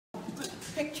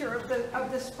picture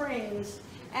of the springs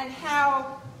and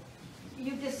how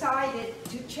you decided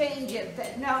to change it.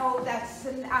 That no,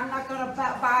 I'm not going to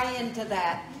buy into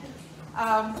that.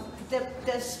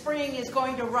 The spring is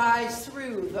going to rise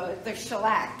through the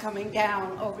shellac coming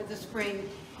down over the spring.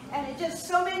 And it just,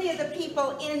 so many of the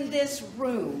people in this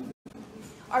room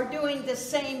are doing the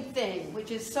same thing,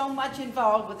 which is so much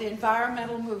involved with the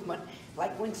environmental movement,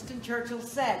 like Winston Churchill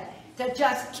said, to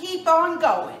just keep on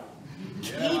going.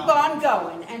 Keep on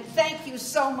going. And thank you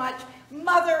so much.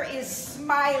 Mother is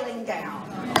smiling down.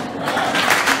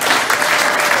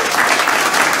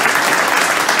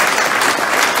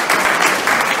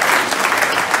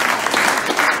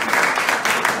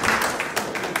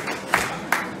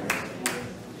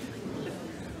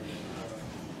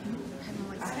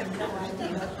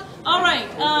 All right,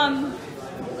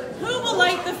 who will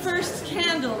light the first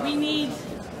candle? We need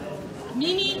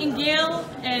Mimi and Gail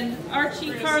and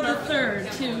Archie Carr III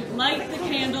to light the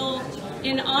candle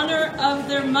in honor of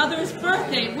their mother's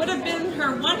birthday. It would have been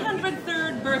her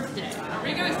 103rd birthday. Are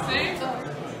we going to sing?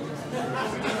 We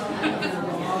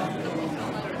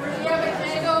have a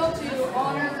candle to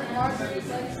honor Marjorie's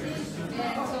legacy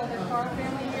and so the Carr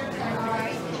family here. All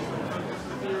right.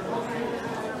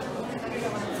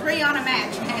 3 on a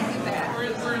match, can't do that. We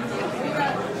got 3 people,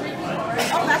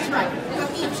 right? Oh, that's right.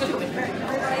 We'll each do it.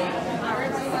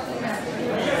 Everybody got the match.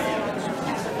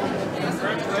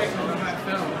 Congratulations on that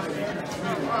film.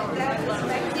 That is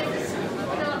magnificent.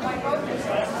 My vote is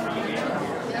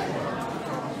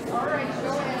all right, go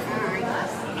ahead.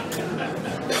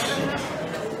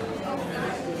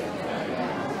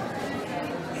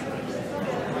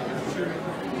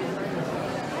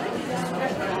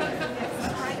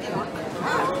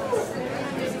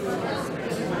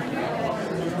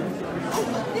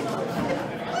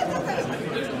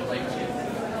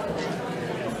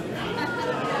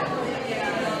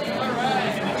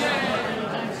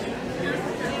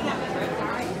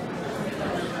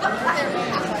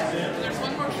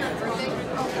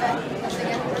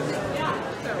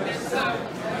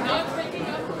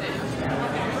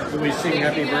 Do we sing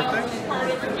happy birthday?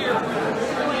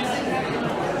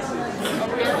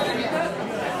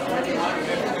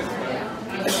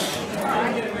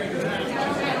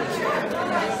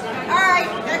 All right,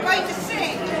 they're going to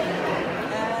sing.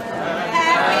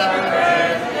 Happy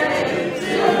birthday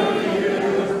to you.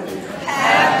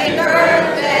 Happy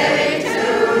birthday to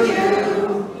you.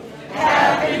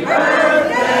 Happy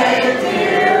birthday,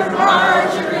 dear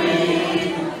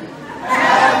Marjorie.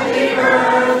 Happy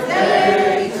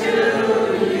birthday to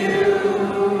you.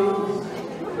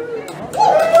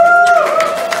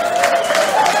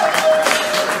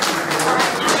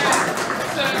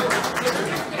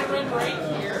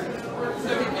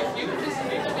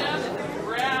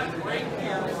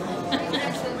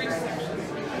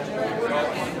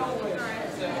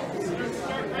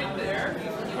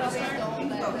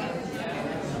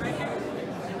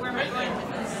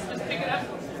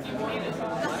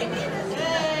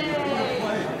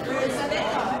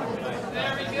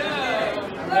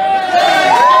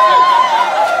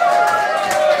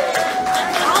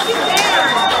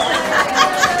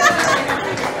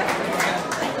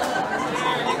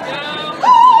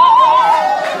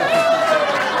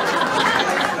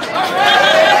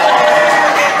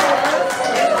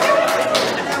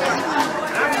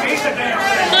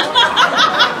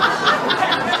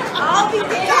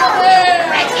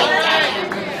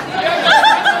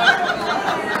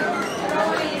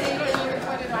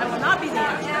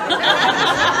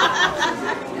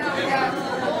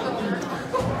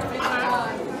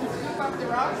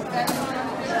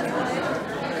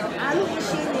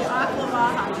 Unleashing the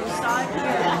Ocklawaha. You saw it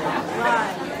here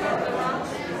live.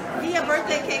 Via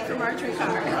birthday cake for Marjorie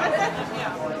Carr.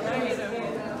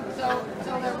 So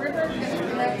the river is going to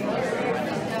be right here,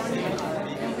 down here.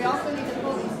 And we also need to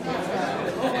pull these sticks out.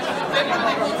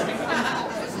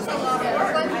 This is a lot of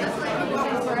work.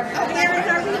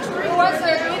 Who wants to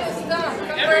read his stuff?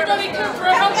 Everybody can help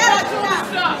pull the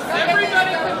stuff.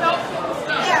 Everybody can help pull the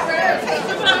stuff.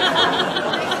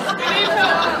 We need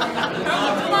help.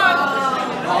 Come on.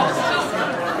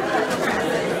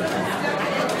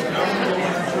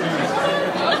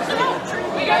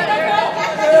 We got that help.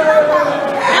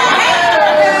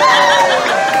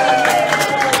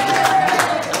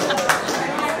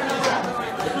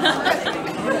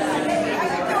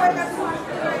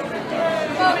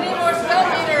 Come on, we need more spell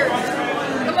meters.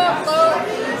 Come on, Flo.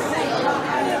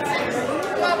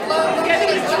 Come on, Flo. Get in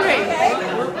the tree.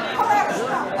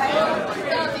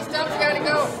 These stumps gotta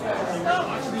go.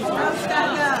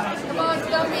 Come on,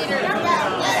 stump meter.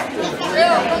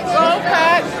 Real. Go,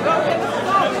 Pat.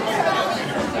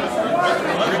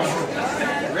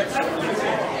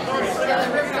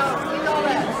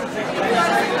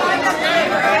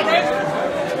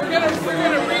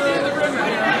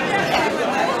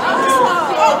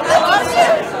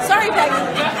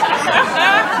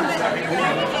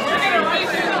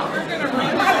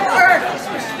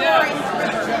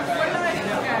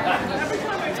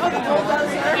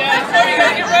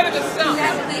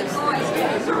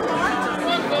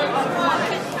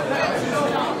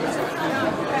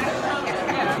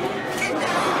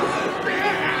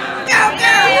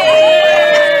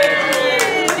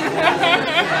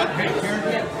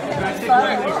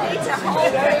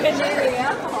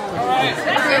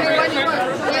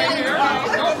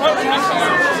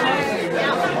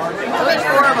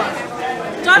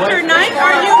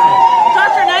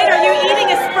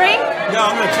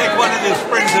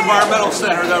 environmental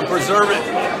center that will preserve it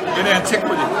in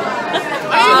antiquity.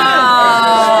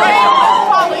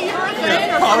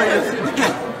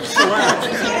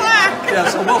 Yeah,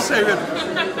 so we'll save it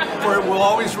for it. We'll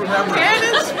always remember.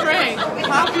 Cannon Spring.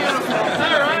 How beautiful.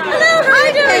 Hello, how are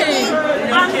you doing?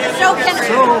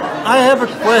 So, I have a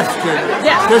question.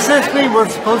 Yes. Does this mean we're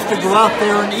supposed to go out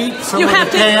there and eat some You of have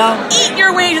the to dam? eat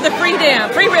your way to the free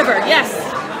dam, free river, yes.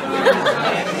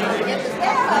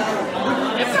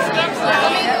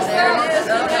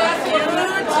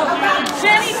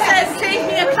 Jenny says, save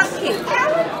me a cupcake.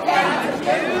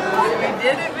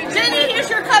 Jenny, here's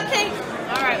your cupcake.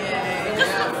 All right.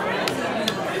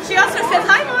 She also says,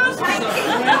 hi, Mom.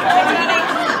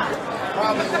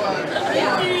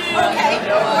 Okay,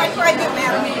 what do I do,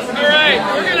 Mary? All right,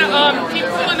 we're gonna keep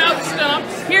pulling out the stumps.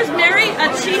 Here's Mary, a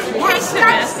chief More cake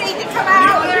stumps need to come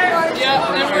out. Yeah,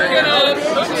 and we're gonna.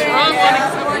 Oops, wrong one.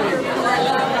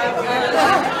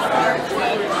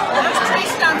 Those tree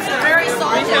stumps are very We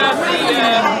salty. have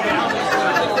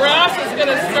the grass is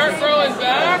gonna start growing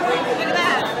back,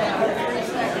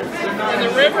 and the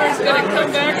river is gonna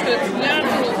come back to its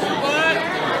natural spot.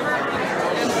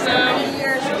 And so,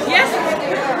 Yes,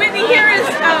 Whitney here is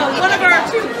one of our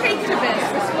two cake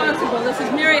divists responsible. This is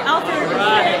Mary Alford and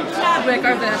Karen Chadwick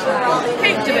are the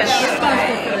cake divists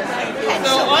responsible for this.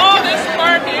 so all this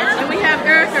part here. And we have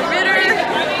Erica Ritter,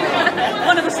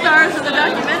 one of the stars of the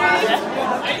documentary.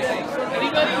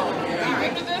 Anybody? You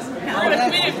good with this? We're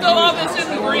gonna fill all this in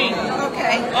the green.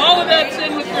 Okay. All of that's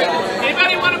in the green.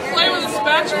 Anybody want to play with a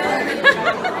spatula?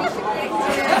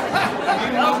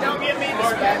 Don't give me the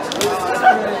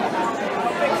spatula.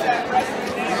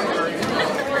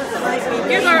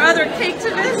 Here's our other cake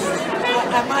divists.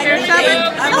 Karen Gail.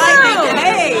 Chadwick. Hello.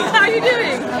 Hey. How are you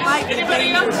doing?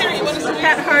 Anybody else here? You want to see?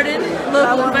 Pat Hardin,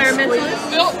 local environmentalist.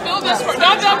 Fill this part.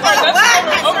 Not that part.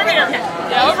 That's over here.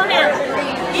 Yeah, over here.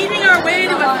 Eating our way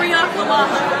to a free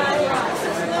Ocklawaha.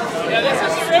 Yeah, this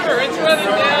is the river. It's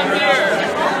running down here.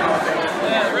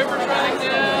 Yeah, the river's running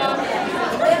down.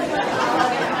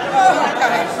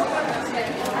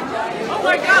 Oh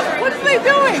my God, what are they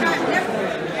doing?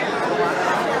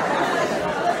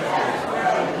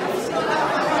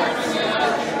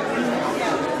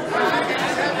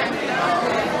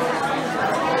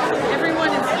 Everyone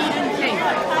is eating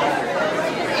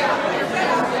cake.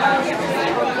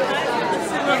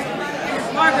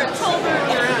 Margaret Tolbert,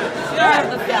 star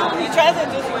of the film. You try to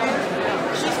do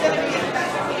it. She's going to be